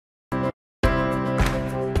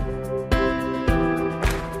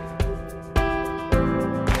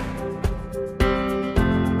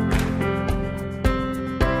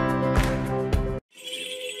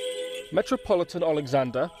Metropolitan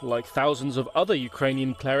Alexander, like thousands of other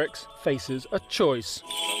Ukrainian clerics, faces a choice.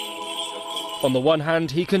 On the one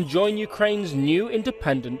hand, he can join Ukraine's new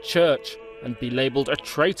independent church and be labelled a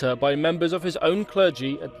traitor by members of his own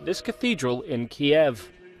clergy at this cathedral in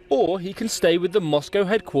Kiev. Or he can stay with the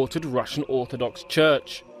Moscow-headquartered Russian Orthodox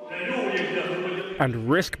Church and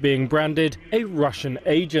risk being branded a Russian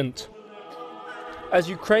agent. As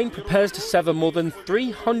Ukraine prepares to sever more than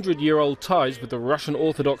 300-year-old ties with the Russian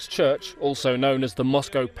Orthodox Church, also known as the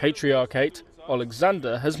Moscow Patriarchate,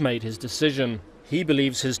 Alexander has made his decision. He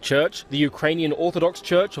believes his church, the Ukrainian Orthodox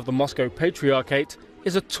Church of the Moscow Patriarchate,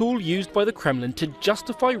 is a tool used by the Kremlin to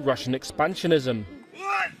justify Russian expansionism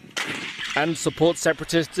and support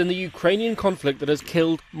separatists in the Ukrainian conflict that has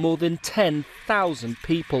killed more than 10,000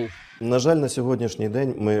 people.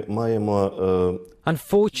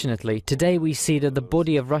 Unfortunately, today we see that the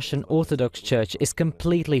body of Russian Orthodox Church is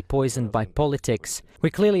completely poisoned by politics. We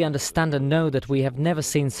clearly understand and know that we have never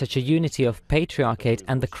seen such a unity of Patriarchate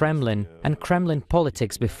and the Kremlin and Kremlin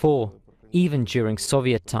politics before, even during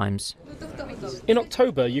Soviet times. In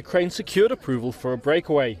October, Ukraine secured approval for a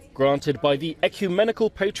breakaway, granted by the Ecumenical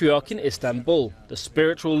Patriarch in Istanbul, the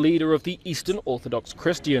spiritual leader of the Eastern Orthodox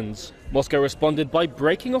Christians. Moscow responded by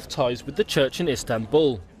breaking off ties with the church in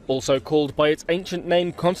Istanbul, also called by its ancient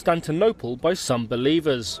name Constantinople by some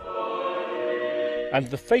believers. And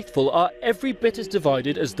the faithful are every bit as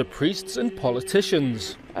divided as the priests and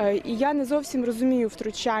politicians. I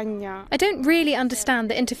don't really understand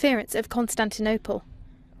the interference of Constantinople.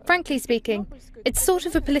 Frankly speaking, it's sort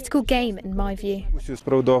of a political game in my view.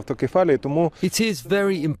 It is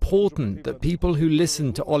very important that people who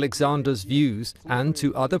listen to Alexander's views and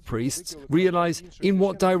to other priests realize in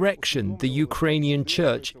what direction the Ukrainian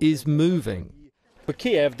church is moving. For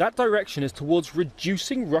Kiev, that direction is towards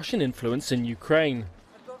reducing Russian influence in Ukraine.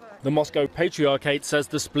 The Moscow Patriarchate says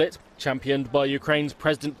the split, championed by Ukraine's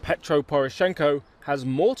President Petro Poroshenko, has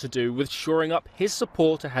more to do with shoring up his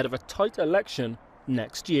support ahead of a tight election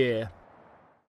next year.